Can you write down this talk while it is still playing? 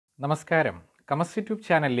നമസ്കാരം കമസ് യൂട്യൂബ്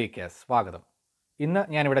ചാനലിലേക്ക് സ്വാഗതം. ഇന്ന്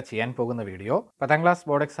ഞാനിവിടെ ചെയ്യാൻ പോകുന്ന വീഡിയോ 10ാം ക്ലാസ്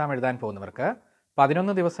ബോർഡ് എക്സാം എഴുതാൻ പോകുന്നവർക്ക്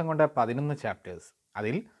 11 ദിവസം കൊണ്ട് 11 ചാപ്റ്റേഴ്സ്,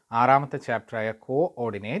 അതിൽ 6ാമത്തെ ചാപ്റ്ററായ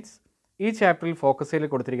കോഓർഡിനേറ്റ്സ്. ഈ ചാപ്റ്ററിൽ ഫോക്കസിൽ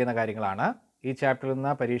കൊടുത്തിരിക്കുന്ന കാര്യങ്ങളാണ്. ഈ ചാപ്റ്ററിൽ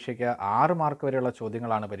നിന്ന് പരീക്ഷയ്ക്ക് 6 മാർക്ക് വരെയുള്ള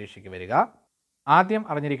ചോദ്യങ്ങളാണ് പരീക്ഷയ്ക്ക് വരിക. ആദ്യം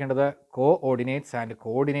അറിഞ്ഞിരിക്കേണ്ടത് coordinates and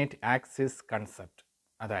coordinate axis concept,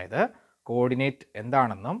 അതായത് കോർഡിനേറ്റ്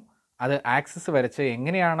എന്താണെന്നും അത് ആക്സിസ് വരച്ച്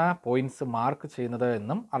എങ്ങനെയാണ് പോയിൻറ്റ്സ് മാർക്ക് ചെയ്യുന്നത്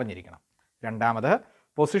എന്നും അറിഞ്ഞിരിക്കണം. രണ്ടാമത്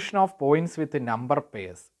position of points with number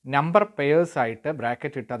pairs ആയിട്ട്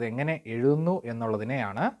ബ്രാക്കറ്റ് ഇട്ട് അത് എങ്ങനെ എഴുതുന്നു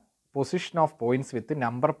എന്നുള്ളതിനെയാണ് position of points with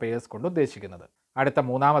number pairs കൊണ്ട് ഉദ്ദേശിക്കുന്നത്. അടുത്ത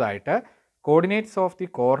മൂന്നാമതായിട്ട് coordinates of the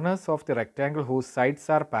corners of the rectangle whose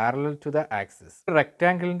sides are parallel to the axis.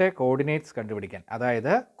 റെക്റ്റാങ്കിളിൻ്റെ coordinates കണ്ടുപിടിക്കാൻ,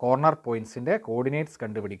 അതായത് കോർണർ പോയിൻറ്റ്സിൻ്റെ കോർഡിനേറ്റ്സ്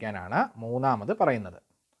കണ്ടുപിടിക്കാനാണ് മൂന്നാമത് പറയുന്നത്.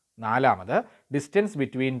 നാലാമത് ഡിസ്റ്റൻസ്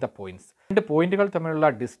ബിറ്റ്വീൻ ദ പോയിൻറ്റ്സ്, രണ്ട് പോയിന്റുകൾ തമ്മിലുള്ള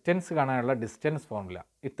ഡിസ്റ്റൻസ് കാണാനുള്ള ഡിസ്റ്റൻസ് ഫോർമുല.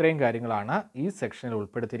 ഇത്രയും കാര്യങ്ങളാണ് ഈ സെക്ഷനിൽ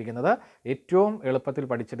ഉൾപ്പെടുത്തിയിരിക്കുന്നത്. ഏറ്റവും എളുപ്പത്തിൽ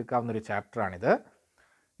പഠിച്ചെടുക്കാവുന്ന ഒരു ചാപ്റ്ററാണിത്.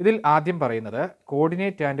 ഇതിൽ ആദ്യം പറയുന്നത്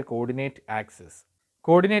coordinate and coordinate axis.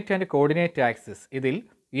 Coordinate and coordinate axis, ഇതിൽ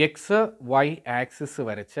എക്സ് വൈ ആക്സിസ്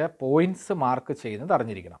വരച്ച് പോയിൻറ്റ്സ് മാർക്ക് ചെയ്യുന്നത്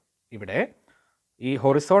അറിഞ്ഞിരിക്കണം. ഇവിടെ ഈ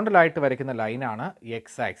ഹൊറിസോണ്ടലായിട്ട് വരയ്ക്കുന്ന ലൈനാണ്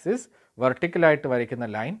എക്സ് ആക്സിസ്, വെർട്ടിക്കലായിട്ട് വരയ്ക്കുന്ന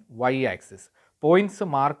line Y axis. Points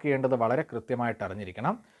mark ചെയ്യേണ്ടത് വളരെ കൃത്യമായിട്ട്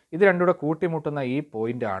അറിഞ്ഞിരിക്കണം. ഇത് രണ്ടുകൂടെ കൂട്ടിമുട്ടുന്ന ഈ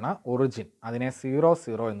പോയിൻ്റാണ് ഒറിജിൻ. അതിനെ 0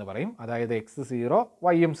 0 എന്ന് പറയും. അതായത് എക്സ് 0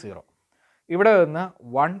 വൈയും 0. ഇവിടെ നിന്ന്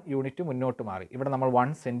 1 യൂണിറ്റ് മുന്നോട്ട് മാറി. ഇവിടെ നമ്മൾ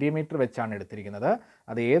 1 സെൻറ്റിമീറ്റർ വെച്ചാണ് എടുത്തിരിക്കുന്നത്.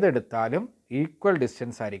 അത് ഏതെടുത്താലും ഈക്വൽ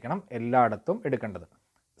ഡിസ്റ്റൻസ് ആയിരിക്കണം എല്ലായിടത്തും എടുക്കേണ്ടത്.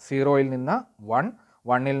 0യിൽ നിന്ന് 1,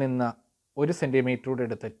 1ൽ നിന്ന് 1 സെൻറ്റിമീറ്റർ കൂടെ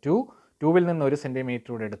എടുത്ത് 2, 2വിൽ നിന്ന് 1 സെൻറ്റിമീറ്റർ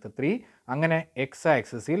കൂടെ എടുത്ത് 3. അങ്ങനെ എക്സ്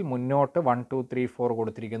ആക്സിസിൽ മുന്നോട്ട് 1 2 3 4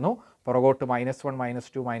 കൊടുത്തിരിക്കുന്നു. പുറകോട്ട് -1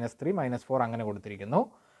 -2 -3 -4 അങ്ങനെ കൊടുത്തിരിക്കുന്നു.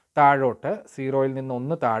 താഴോട്ട് 0യിൽ നിന്ന്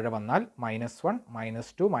 1 താഴെ വന്നാൽ -1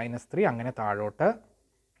 -2 -3 അങ്ങനെ താഴോട്ട്.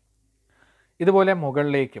 ഇതുപോലെ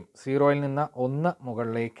മുകളിലേക്കും 0യിൽ നിന്ന് 1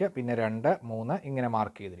 മുകളിലേക്ക്, പിന്നെ 2 3 ഇങ്ങനെ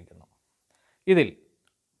മാർക്ക് ചെയ്തിരിക്കുന്നു. ഇതിൽ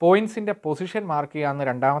പോയിൻറ്റ്സിൻ്റെ പൊസിഷൻ മാർക്ക് ചെയ്യാമെന്ന്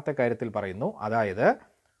രണ്ടാമത്തെ കാര്യത്തിൽ പറയുന്നു. അതായത്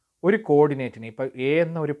ഒരു കോർഡിനേറ്റിന്, ഇപ്പോൾ എ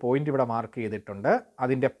എന്ന ഒരു പോയിൻ്റ് ഇവിടെ മാർക്ക് ചെയ്തിട്ടുണ്ട്,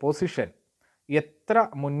 അതിൻ്റെ പൊസിഷൻ എത്ര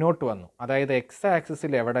മുന്നോട്ട് വന്നു, അതായത് എക്സ്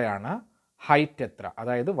ആക്സിസിൽ എവിടെയാണ്, ഹൈറ്റ് എത്ര,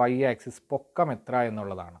 അതായത് വൈ ആക്സിസ് പൊക്കം എത്ര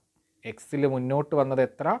എന്നുള്ളതാണ്. എക്സിൽ മുന്നോട്ട് വന്നത്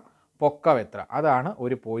എത്ര, പൊക്കം എത്ര, അതാണ്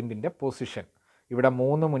ഒരു പോയിൻറ്റിൻ്റെ പൊസിഷൻ. ഇവിടെ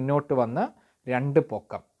 3 മുന്നോട്ട് വന്ന് 2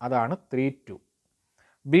 പൊക്കം, അതാണ് 3 2.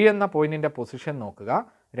 ബി എന്ന പോയിൻറ്റിൻ്റെ പൊസിഷൻ നോക്കുക,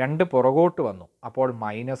 2 പുറകോട്ട് വന്നു, അപ്പോൾ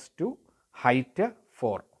 -2, ഹൈറ്റ്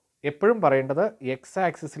 4. എപ്പോഴും പറയേണ്ടത് എക്സ്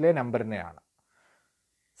ആക്സിസിലെ നമ്പറിനെയാണ്.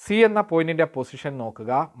 സി എന്ന പോയിൻറ്റിൻ്റെ പൊസിഷൻ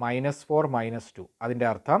നോക്കുക, -4 -2. അതിൻ്റെ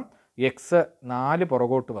അർത്ഥം എക്സ് 4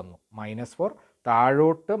 പുറകോട്ട് വന്നു, -4,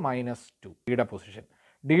 താഴോട്ട് -2.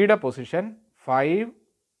 ഡിയുടെ പൊസിഷൻ 5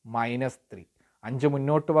 -3, 5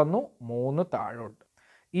 മുന്നോട്ട് വന്നു, 3 താഴോട്ട്.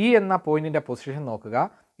 ഇ എന്ന പോയിൻറ്റിൻ്റെ പൊസിഷൻ നോക്കുക,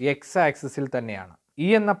 എക്സ് ആക്സിസിൽ തന്നെയാണ്.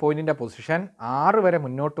 ഇ എന്ന പോയിൻറ്റിൻ്റെ പൊസിഷൻ 6 വരെ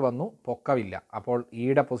മുന്നോട്ട് വന്നു, പൊക്കമില്ല, അപ്പോൾ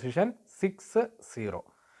ഇയുടെ പൊസിഷൻ 6 0.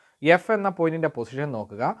 എഫ് എന്ന പോയിൻറ്റിൻ്റെ പൊസിഷൻ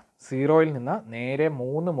നോക്കുക, 0യിൽ നിന്ന് നേരെ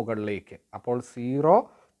 3 മുകളിലേക്ക്, അപ്പോൾ 0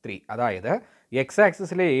 3. അതായത് എക്സ്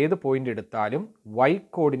ആക്സിസിലെ ഏത് പോയിൻ്റ് എടുത്താലും വൈ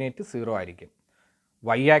കോർഡിനേറ്റ് 0 ആയിരിക്കും,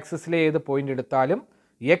 വൈ ആക്സിസിലെ ഏത് പോയിൻ്റ് എടുത്താലും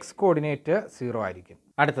എക്സ് കോർഡിനേറ്റ് 0 ആയിരിക്കും.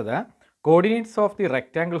 അടുത്തത് coordinates of the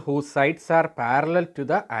rectangle whose sides are parallel to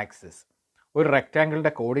the axis. ഒരു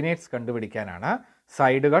റെക്റ്റാങ്കിളിൻ്റെ കോർഡിനേറ്റ്സ് കണ്ടുപിടിക്കാനാണ്.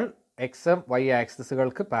 സൈഡുകൾ X Y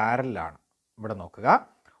ആക്സിസുകൾക്ക് പാരലാണ്. ഇവിടെ നോക്കുക,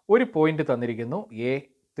 ഒരു പോയിൻ്റ് തന്നിരിക്കുന്നു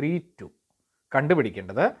A3 2.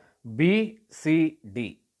 കണ്ടുപിടിക്കേണ്ടത് BCD.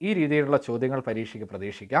 ഈ രീതിയിലുള്ള ചോദ്യങ്ങൾ പരീക്ഷയ്ക്ക്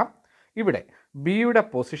പ്രതീക്ഷിക്കാം. ഇവിടെ ബിയുടെ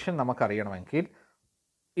പൊസിഷൻ നമുക്കറിയണമെങ്കിൽ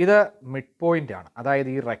ഇത് മിഡ് പോയിൻ്റ് ആണ്, അതായത്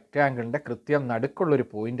ഈ റെക്റ്റാങ്കിളിൻ്റെ കൃത്യം നടുക്കുള്ളൊരു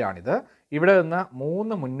പോയിൻ്റാണിത്. ഇവിടെ നിന്ന്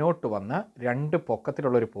 3 മുന്നോട്ട് വന്ന് 2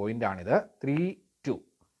 പൊക്കത്തിലുള്ളൊരു പോയിൻ്റാണിത് 3 2.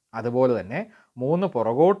 അതുപോലെ തന്നെ 3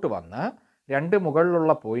 പുറകോട്ട് വന്ന് 2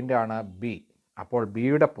 മുകളിലുള്ള പോയിൻ്റാണ് ബി. അപ്പോൾ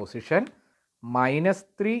ബിയുടെ പൊസിഷൻ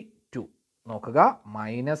 -3 2. നോക്കുക,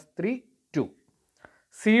 -3 2.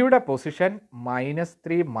 സിയുടെ പൊസിഷൻ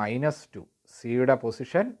 -3 -2. സിയുടെ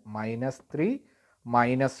പൊസിഷൻ -3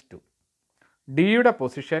 -2. ഡിയുടെ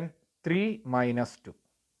പൊസിഷൻ 3 -2.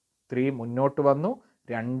 3 മുന്നോട്ട് വന്നു,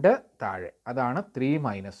 2 താഴെ, അതാണ് 3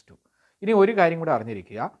 -2. ഇനി ഒരു കാര്യം കൂടെ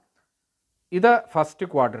അറിഞ്ഞിരിക്കുക, ഇത് ഫസ്റ്റ്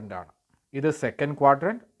ക്വാഡ്രൻ്റ് ആണ്, ഇത് സെക്കൻഡ്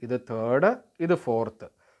ക്വാഡ്രൻറ്റ്, ഇത് തേർഡ്, ഇത് ഫോർത്ത്.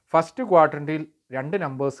 ഫസ്റ്റ് ക്വാഡ്രൻറ്റിൽ 2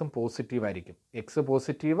 നമ്പേഴ്സും പോസിറ്റീവ് ആയിരിക്കും, X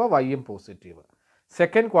positive വൈയും positive.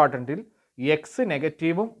 Second ക്വാഡ്രൻറ്റിൽ X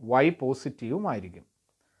നെഗറ്റീവും വൈ പോസിറ്റീവും ആയിരിക്കും.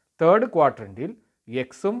 തേർഡ് ക്വാഡ്രൻറ്റിൽ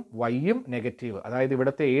എക്സും വൈയും നെഗറ്റീവ്, അതായത്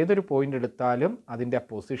ഇവിടുത്തെ ഏതൊരു പോയിൻ്റ് എടുത്താലും അതിൻ്റെ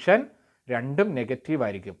പൊസിഷൻ രണ്ടും നെഗറ്റീവ്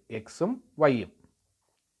ആയിരിക്കും, എക്സും വൈയും.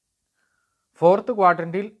 ഫോർത്ത്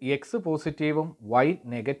ക്വാഡ്രൻറ്റിൽ എക്സ് പോസിറ്റീവും വൈ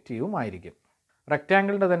നെഗറ്റീവും ആയിരിക്കും.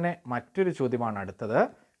 റെക്റ്റാങ്കിളിൻ്റെ തന്നെ മറ്റൊരു ചോദ്യമാണ് അടുത്തത്.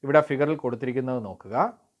 ഇവിടെ ഫിഗറിൽ കൊടുത്തിരിക്കുന്നത് നോക്കുക.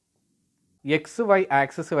 എക്സ് വൈ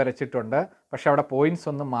ആക്സിസ് വരച്ചിട്ടുണ്ട്, പക്ഷെ അവിടെ പോയിൻറ്റ്സ്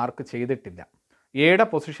ഒന്നും മാർക്ക് ചെയ്തിട്ടില്ല. എയുടെ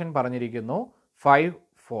പൊസിഷൻ പറഞ്ഞിരിക്കുന്നു 5,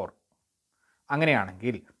 4.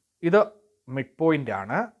 അങ്ങനെയാണെങ്കിൽ ഇത് മിഡ് പോയിൻ്റ്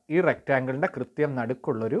ആണ്. ഈ റെക്റ്റാങ്കിളിൻ്റെ കൃത്യം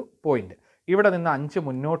നടുക്കുള്ളൊരു പോയിൻ്റ്. ഇവിടെ നിന്ന് 5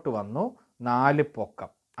 മുന്നോട്ട് വന്നു, 4 പൊക്കം.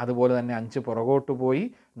 അതുപോലെ തന്നെ 5 പുറകോട്ട് പോയി,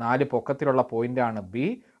 4 പൊക്കത്തിലുള്ള പോയിൻ്റാണ് ബി.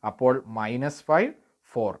 അപ്പോൾ -5,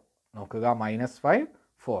 4. നോക്കുക, -5,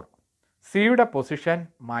 4. സിയുടെ പൊസിഷൻ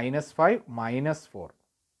 -5, -4.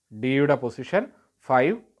 ഡിയുടെ പൊസിഷൻ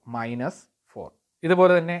 5, -4.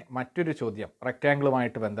 ഇതുപോലെ തന്നെ മറ്റൊരു ചോദ്യം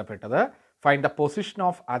റെക്റ്റാങ്കിളുമായിട്ട് ബന്ധപ്പെട്ടത്. Find the position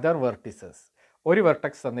of other vertices. ഒരു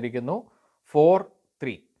വെർട്ടെക്സ് തന്നിരിക്കുന്നു 4,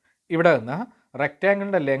 3. ഇവിടെ നിന്ന്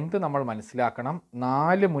റെക്റ്റാങ്കിളിൻ്റെ ലെങ്ത് നമ്മൾ മനസ്സിലാക്കണം.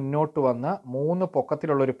 4 മുന്നോട്ട് വന്ന് 3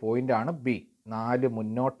 പൊക്കത്തിലുള്ളൊരു പോയിൻ്റാണ് ബി. 4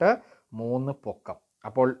 മുന്നോട്ട് 3 പൊക്കം.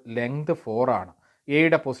 അപ്പോൾ ലെങ്ത് 4 ആണ്.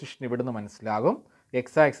 എയുടെ പൊസിഷൻ ഇവിടുന്ന് മനസ്സിലാകും.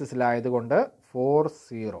 എക്സ് ആക്സിസിലായതുകൊണ്ട് 4,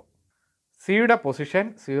 0. സിയുടെ പൊസിഷൻ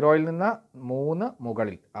 0യിൽ നിന്ന് 3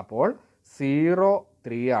 മുകളിൽ. അപ്പോൾ 0,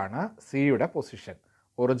 3 ആണ് സിയുടെ പൊസിഷൻ.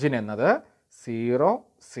 ഒറിജിൻ എന്നത് 0,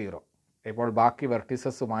 0. ഇപ്പോൾ ബാക്കി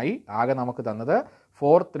വെർട്ടിസസുമായി ആകെ നമുക്ക് തന്നത്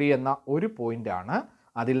 4, 3 എന്ന ഒരു പോയിൻ്റ് ആണ്.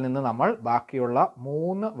 അതിൽ നിന്ന് നമ്മൾ ബാക്കിയുള്ള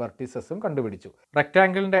 3 വെർട്ടിസസും കണ്ടുപിടിച്ചു.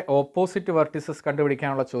 റെക്റ്റാങ്കിളിൻ്റെ ഓപ്പോസിറ്റ് വെർട്ടിസസ്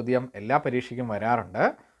കണ്ടുപിടിക്കാനുള്ള ചോദ്യം എല്ലാ പരീക്ഷയ്ക്കും വരാറുണ്ട്.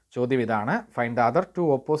 ചോദ്യം ഇതാണ്. Find the other 2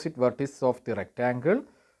 opposite vertices of the rectangle.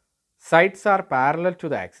 Sides are parallel to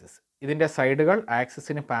the axis. ഇതിൻ്റെ സൈഡുകൾ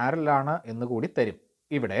ആക്സിസിന് പാരലാണ് എന്ന് കൂടി തരും.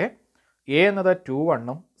 ഇവിടെ എ എന്നത് 2,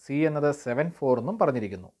 1 സി എന്നത് 7, 4 എന്നും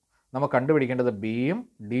പറഞ്ഞിരിക്കുന്നു. നമുക്ക് കണ്ടുപിടിക്കേണ്ടത് ബിയും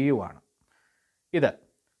ഡിയുമാണ്. ഇത്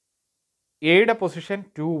എയുടെ പൊസിഷൻ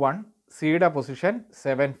 2, 1, സിയുടെ പൊസിഷൻ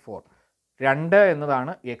 7, 4. 2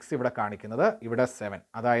 എന്നതാണ് എക്സ് ഇവിടെ കാണിക്കുന്നത്. ഇവിടെ 7,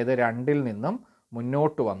 അതായത് 2ൽ നിന്നും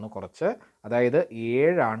മുന്നോട്ട് വന്നു കുറച്ച്. അതായത്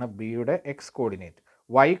 7 ആണ് ബിയുടെ എക്സ് കോർഡിനേറ്റ്.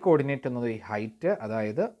 വൈ കോർഡിനേറ്റ് എന്നത് ഈ ഹൈറ്റ്,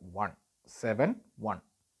 അതായത് 1, 7, 1.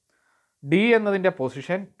 ഡി എന്നതിൻ്റെ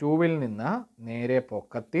പൊസിഷൻ 2ൽ നിന്ന് നേരെ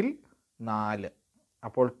പൊക്കത്തിൽ 4.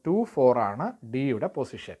 അപ്പോൾ 2, 4 ആണ് ഡിയുടെ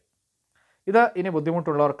പൊസിഷൻ. ഇത് ഇനി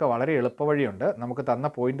ബുദ്ധിമുട്ടുള്ളവർക്ക് വളരെ എളുപ്പവഴിയുണ്ട്. നമുക്ക് തന്ന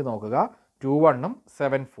പോയിന്റ് നോക്കുക, 2, 1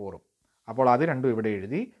 7, 4. അപ്പോൾ അത് രണ്ടും ഇവിടെ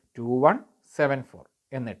എഴുതി 2, 1 7, 4.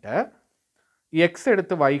 എന്നിട്ട് എക്സ്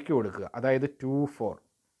എടുത്ത് വൈക്ക് കൊടുക്കുക, അതായത് 2, 4.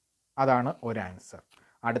 അതാണ് ഒരു ആൻസർ.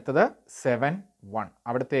 അടുത്തത് 7, 1.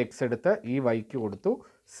 അവിടുത്തെ എക്സ് എടുത്ത് ഈ വൈക്ക് കൊടുത്തു,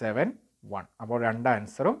 7, 1. അപ്പോൾ 2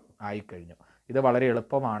 ആൻസറും ആയിക്കഴിഞ്ഞു. ഇത് വളരെ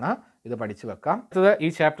എളുപ്പമാണ്, ഇത് പഠിച്ചു വെക്കാം. അടുത്തത് ഈ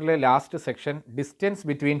ചാപ്റ്ററിലെ last section, distance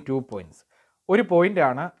between 2 points. ഒരു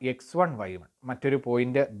പോയിൻ്റാണ് x1, y1, മറ്റൊരു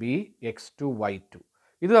പോയിൻ്റ് ബി x2, y2.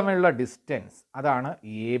 ഇത് തമ്മിലുള്ള ഡിസ്റ്റൻസ് അതാണ്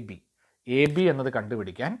എ ബി എന്നത്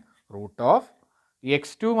കണ്ടുപിടിക്കാൻ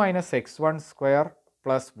x2 - x1 square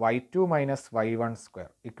plus y2 - y1 square.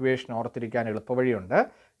 Equation ഓർത്തിരിക്കാൻ എളുപ്പവഴിയുണ്ട്.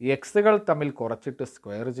 എക്സുകൾ തമ്മിൽ കുറച്ചിട്ട്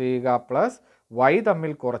സ്ക്വയർ ചെയ്യുക പ്ലസ് y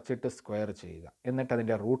തമ്മിൽ കുറച്ചിട്ട് സ്ക്വയർ ചെയ്യുക. എന്നിട്ട്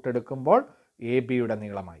അതിൻ്റെ റൂട്ട് എടുക്കുമ്പോൾ എ ബിയുടെ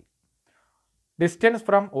നീളമായി. Distance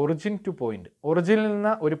from origin two point. ഒറിജിനിൽ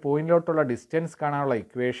നിന്ന് ഒരു പോയിന്റിലോട്ടുള്ള ഡിസ്റ്റൻസ് കാണാനുള്ള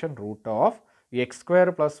ഇക്വേഷൻ x²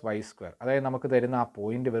 + y². അതായത് നമുക്ക് തരുന്ന ആ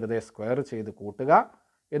പോയിന്റ് വെറുതെ സ്ക്വയർ ചെയ്ത് കൂട്ടുക,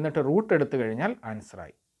 എന്നിട്ട് റൂട്ട് എടുത്തു കഴിഞ്ഞാൽ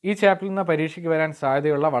ആൻസറായി. ഈ ചാപ്റ്ററിൽ നിന്ന് പരീക്ഷയ്ക്ക് വരാൻ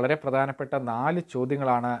സാധ്യതയുള്ള വളരെ പ്രധാനപ്പെട്ട 4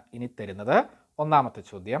 ചോദ്യങ്ങളാണ് ഇനി തരുന്നത്. ഒന്നാമത്തെ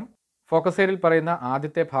ചോദ്യം ഫോക്കസ് ഏരിയയിൽ പറയുന്ന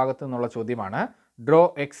ആദ്യത്തെ ഭാഗത്തു നിന്നുള്ള ചോദ്യമാണ്. Draw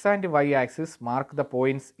X and Y axis, mark the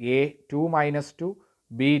points A 2, -2,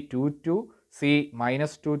 B 2, 2, C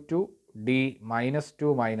 -2, 2, D -2,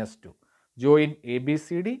 -2. Join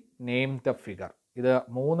ABCD, name the figure. ഇത്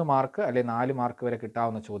 3 മാർക്ക് അല്ലെ 4 മാർക്ക് വരെ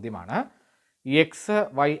കിട്ടാവുന്ന ചോദ്യമാണ്. എക്സ്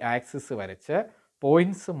വൈ ആക്സിസ് വരച്ച്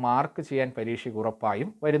പോയിൻറ്റ്സ് മാർക്ക് ചെയ്യാൻ പരീക്ഷയ്ക്ക് ഉറപ്പായും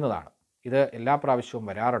വരുന്നതാണ്. ഇത് എല്ലാ പ്രാവശ്യവും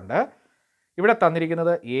വരാറുണ്ട്. ഇവിടെ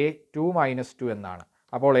തന്നിരിക്കുന്നത് എ 2, -2 എന്നാണ്.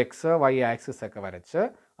 അപ്പോൾ എക്സ് വൈ ആക്സിസ് ഒക്കെ വരച്ച്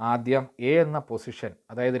ആദ്യം എ എന്ന പൊസിഷൻ,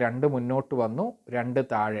 അതായത് 2 മുന്നോട്ട് വന്നു, 2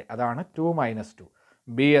 താഴെ, അതാണ് 2, -2.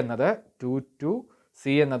 ബി എന്നത് 2, 2,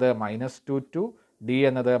 സി എന്നത് -2, 2, ഡി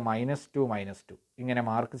എന്നത് -2, -2. ഇങ്ങനെ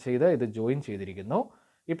മാർക്ക് ചെയ്ത് ഇത് ജോയിൻ ചെയ്തിരിക്കുന്നു.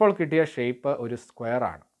 ഇപ്പോൾ കിട്ടിയ ഷേപ്പ് ഒരു സ്ക്വയർ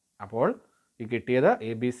ആണ്. അപ്പോൾ ഈ കിട്ടിയത്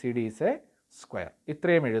ABCD ഈസ് എ സ്ക്വയർ.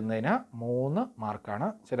 ഇത്രയും എഴുതുന്നതിന് 3 മാർക്കാണ്.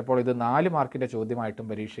 ചിലപ്പോൾ ഇത് 4 മാർക്കിൻ്റെ ചോദ്യമായിട്ടും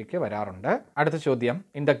പരീക്ഷയ്ക്ക് വരാറുണ്ട്. അടുത്ത ചോദ്യം,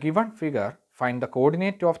 in the given figure find the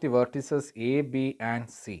coordinate of the vertices A B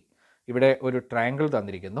and C. ഇവിടെ ഒരു ട്രയാങ്കിൾ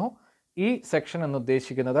തന്നിരിക്കുന്നു. ഈ സെക്ഷൻ എന്ന്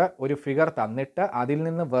ഉദ്ദേശിക്കുന്നത് ഒരു ഫിഗർ തന്നിട്ട് അതിൽ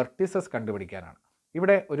നിന്ന് വെർട്ടിസസ് കണ്ടുപിടിക്കാനാണ്.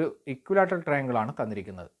 ഇവിടെ ഒരു ഇക്വിലാറ്ററൽ ട്രയാങ്കിൾ ആണ്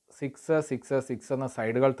തന്നിരിക്കുന്നത്. 6, 6, 6 എന്ന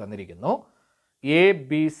സൈഡുകൾ തന്നിരിക്കുന്നു.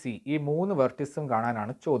 ABC ഈ 3 വെർട്ടിസും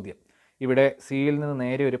കാണാനാണ് ചോദ്യം. ഇവിടെ സിയിൽ നിന്ന്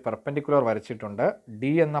നേരെ ഒരു പെർപെൻഡിക്കുലർ വരച്ചിട്ടുണ്ട്.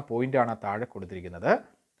 ഡി എന്ന പോയിൻ്റാണ് താഴെ കൊടുത്തിരിക്കുന്നത്.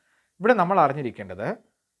 ഇവിടെ നമ്മൾ അറിഞ്ഞിരിക്കേണ്ടത്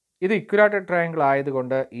ഇത് ഇക്വിലാറ്ററൽ ട്രയാങ്കിൾ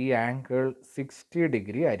ആയതുകൊണ്ട് ഈ ആംഗിൾ 60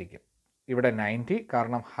 ഡിഗ്രി ആയിരിക്കും. ഇവിടെ 90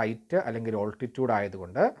 കാരണം ഹൈറ്റ് അല്ലെങ്കിൽ ഓൾട്ടിറ്റ്യൂഡ്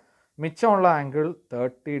ആയതുകൊണ്ട് മിച്ചമുള്ള ആംഗിൾ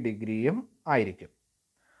 30 ഡിഗ്രിയും ആയിരിക്കും.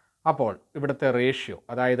 അപ്പോൾ ഇവിടുത്തെ റേഷ്യോ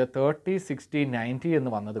അതായത് 30 60 90 എന്ന്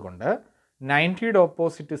വന്നതുകൊണ്ട് 90യുടെ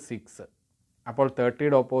ഓപ്പോസിറ്റ് 6, അപ്പോൾ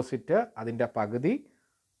 30യുടെ ഓപ്പോസിറ്റ് അതിൻ്റെ പകുതി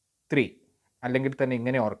 3, അല്ലെങ്കിൽ തന്നെ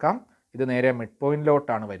ഇങ്ങനെ ഓർക്കാം, ഇത് നേരെ മിഡ്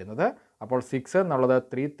പോയിന്റിലോട്ടാണ് വരുന്നത്. അപ്പോൾ 6 എന്നുള്ളത്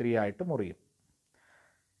 3 ആയിട്ട് മുറിയും.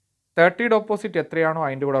 30യുടെ ഓപ്പോസിറ്റ് എത്രയാണോ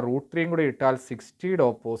അതിൻ്റെ കൂടെ √3 കൂടി ഇട്ടാൽ 60യുടെ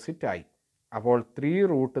ഓപ്പോസിറ്റ് ആയി. അപ്പോൾ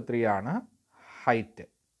 3√3 ആണ് ഹൈറ്റ്.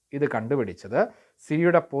 ഇത് കണ്ടുപിടിച്ചത്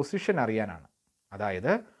സിയുടെ പൊസിഷൻ അറിയാനാണ്.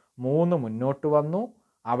 അതായത് 3 മുന്നോട്ട് വന്നു,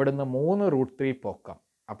 അവിടുന്ന് 3√3 പൊക്കം.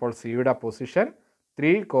 അപ്പോൾ സിയുടെ പൊസിഷൻ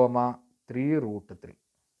 3,3√3.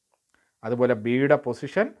 അതുപോലെ ബിയുടെ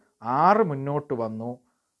പൊസിഷൻ 6 മുന്നോട്ട് വന്നു,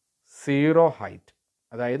 0 ഹൈറ്റ്,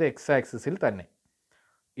 അതായത് എക്സ് ആക്സിസിൽ തന്നെ.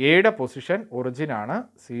 എയുടെ പൊസിഷൻ ഒറിജിനാണ്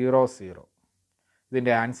 0 0.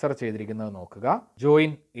 ഇതിൻ്റെ ആൻസർ ചെയ്തിരിക്കുന്നത് നോക്കുക.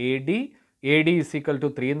 ജോയിൻ എ ഡി =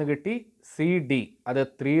 3 എന്ന് കിട്ടി, സി ഡി അത്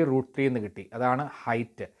 3√3 എന്ന് കിട്ടി. അതാണ്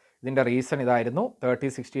ഹൈറ്റ്. ഇതിൻ്റെ റീസൺ ഇതായിരുന്നു. 30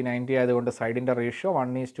 60 90 ആയതുകൊണ്ട് സൈഡിൻ്റെ റേഷ്യോ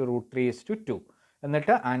 1:√3:2.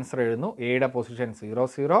 എന്നിട്ട് ആൻസർ എഴുതുന്നു. എയുടെ പൊസിഷൻ 0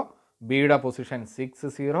 0, ബിയുടെ പൊസിഷൻ 6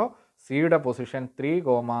 0, സിയുടെ പൊസിഷൻ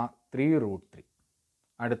 3,3√3.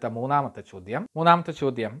 അടുത്ത മൂന്നാമത്തെ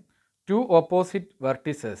ചോദ്യം. 2 opposite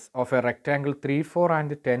vertices of a rectangle 3 4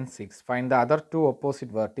 and 10 6. Find the other 2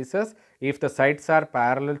 opposite vertices if the sides are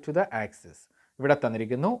parallel to the axis. ഇവിടെ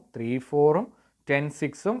തന്നിരിക്കുന്നു 3 4ഉം 10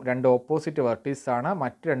 6ഉം രണ്ട് ഓപ്പോസിറ്റ് വെർട്ടീസ് ആണ്.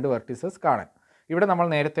 മറ്റ് രണ്ട് വെർട്ടീസസ് കാണാൻ ഇവിടെ നമ്മൾ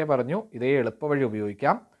നേരത്തെ പറഞ്ഞു ഇതേ എളുപ്പവഴി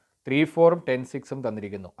ഉപയോഗിക്കാം. 3 4ഉം 10 6ഉം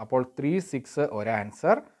തന്നിരിക്കുന്നു. അപ്പോൾ 3 6 ഒരു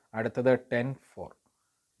ആൻസർ. അടുത്തത് 10 4.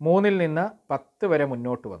 3ൽ നിന്ന് 10 വരെ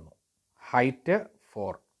മുന്നോട്ട് വന്നു, ഹൈറ്റ്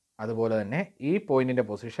 4. അതുപോലെ തന്നെ ഈ പോയിന്റിൻ്റെ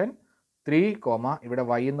പൊസിഷൻ 3, ഇവിടെ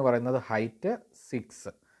y എന്ന് പറയുന്നത് ഹൈറ്റ്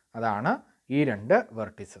 6. അതാണ് ഈ രണ്ട്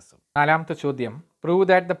വെർട്ടിസസും. നാലാമത്തെ ചോദ്യം. Prove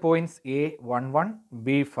that the points A11,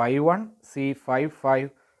 B51, C55,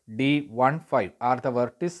 D15 are the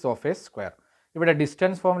Virtus of A square. ഇവിടെ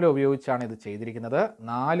ഡിസ്റ്റൻസ് ഫോർമുല ഉപയോഗിച്ചാണ് ഇത് ചെയ്തിരിക്കുന്നത്.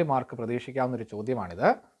 4 മാർക്ക് പ്രതീക്ഷിക്കാവുന്ന ഒരു ചോദ്യമാണിത്.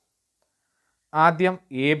 ആദ്യം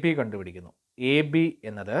AB കണ്ടുപിടിക്കുന്നു. AB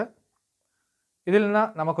എന്നത് ഇതിൽ നിന്ന്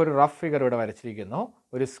നമുക്കൊരു റഫ് ഫിഗർ ഇവിടെ വരച്ചിരിക്കുന്നു.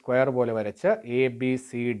 ഒരു സ്ക്വയർ പോലെ വരച്ച്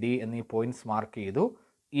ABCD എന്നീ പോയിന്റ്സ് മാർക്ക് ചെയ്തു.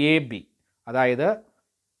 AB അതായത്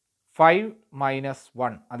 5 -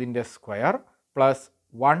 1 അതിൻ്റെ സ്ക്വയർ പ്ലസ്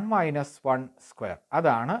 1 - 1 സ്ക്വയർ,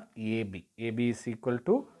 അതാണ് AB. AB =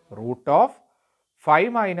 √5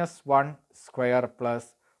 - 1 square plus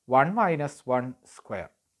 1 - 1 square.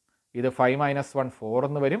 ഇത് 5 - 1 4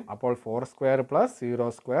 എന്ന് വരും. അപ്പോൾ 4 സ്ക്വയർ പ്ലസ് 0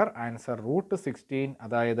 സ്ക്വയർ, ആൻസർ √16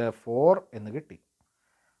 അതായത് 4 എന്ന് കിട്ടി.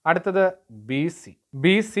 അടുത്തത്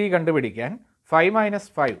BC കണ്ടുപിടിക്കാൻ 5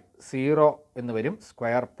 - 5 0 എന്ന് വരും,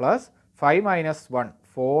 സ്ക്വയർ പ്ലസ് 5 - 1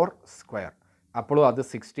 4 സ്ക്വയർ. അപ്പോഴും അത്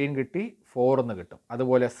 16 കിട്ടി, 4 എന്ന് കിട്ടും.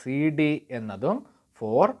 അതുപോലെ CD എന്നതും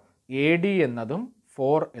 4, AD എന്നതും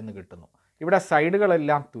 4 എന്ന് കിട്ടുന്നു. ഇവിടെ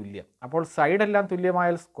സൈഡുകളെല്ലാം തുല്യം. അപ്പോൾ സൈഡെല്ലാം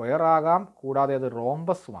തുല്യമായാൽ സ്ക്വയർ ആകാം, കൂടാതെ അത്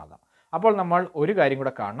റോംബസും ആകാം. അപ്പോൾ നമ്മൾ ഒരു കാര്യം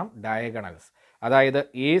കൂടെ കാണണം, ഡയഗണൽസ്. അതായത്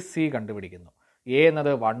AC കണ്ടുപിടിക്കുന്നു. A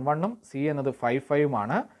എന്നത് 1 1ഉം C എന്നത് 5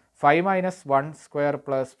 5ഉമാണ്. 5 - 1 സ്ക്വയർ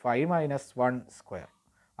പ്ലസ് 5 - 1 സ്ക്വയർ.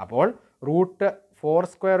 അപ്പോൾ √4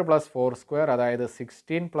 സ്ക്വയർ പ്ലസ് 4 സ്ക്വയർ അതായത്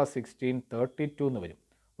 16 + 16 32 എന്ന് വരും.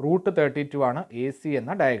 √32 ആണ് AC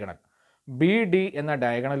എന്ന ഡയഗണൽ. BD എന്ന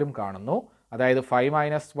ഡയഗണലും കാണുന്നു. അതായത് 5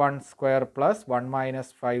 - 1 സ്ക്വയർ പ്ലസ് 1 -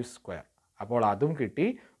 5 സ്ക്വയർ. അപ്പോൾ അതും കിട്ടി,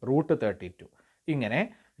 √32. ഇങ്ങനെ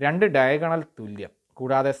രണ്ട് ഡയഗണൽ തുല്യം,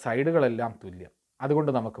 കൂടാതെ സൈഡുകളെല്ലാം തുല്യം.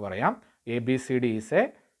 അതുകൊണ്ട് നമുക്ക് പറയാം ABCD ഈസ് എ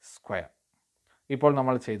സ്ക്വയർ. ഇപ്പോൾ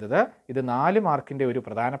നമ്മൾ ചെയ്തത് ഇത് 4 മാർക്കിൻ്റെ ഒരു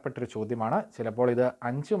പ്രധാനപ്പെട്ടൊരു ചോദ്യമാണ്. ചിലപ്പോൾ ഇത്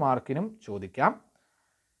 5 മാർക്കിനും ചോദിക്കാം.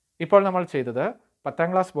 ഇപ്പോൾ നമ്മൾ ചെയ്തത് 10ാം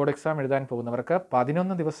ക്ലാസ് ബോർഡ് എക്സാം എഴുതാൻ പോകുന്നവർക്ക്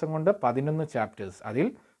 11 ദിവസം കൊണ്ട് 11 ചാപ്റ്റേഴ്സ്, അതിൽ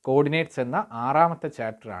കോർഡിനേറ്റ്സ് എന്ന 6ാമത്തെ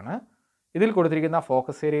ചാപ്റ്ററാണ്. ഇതിൽ കൊടുത്തിരിക്കുന്ന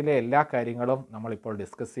ഫോക്കസ് ഏരിയയിലെ എല്ലാ കാര്യങ്ങളും നമ്മളിപ്പോൾ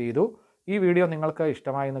ഡിസ്കസ് ചെയ്തു. ഈ വീഡിയോ നിങ്ങൾക്ക്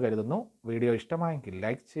ഇഷ്ടമായെന്ന് കരുതുന്നു. വീഡിയോ ഇഷ്ടമായെങ്കിൽ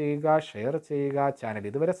ലൈക്ക് ചെയ്യുക, ഷെയർ ചെയ്യുക. ചാനൽ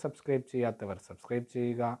ഇതുവരെ സബ്സ്ക്രൈബ് ചെയ്യാത്തവർ സബ്സ്ക്രൈബ്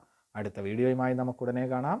ചെയ്യുക. അടുത്ത വീഡിയോയുമായി നമുക്ക് ഉടനെ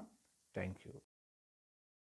കാണാം. Thank you.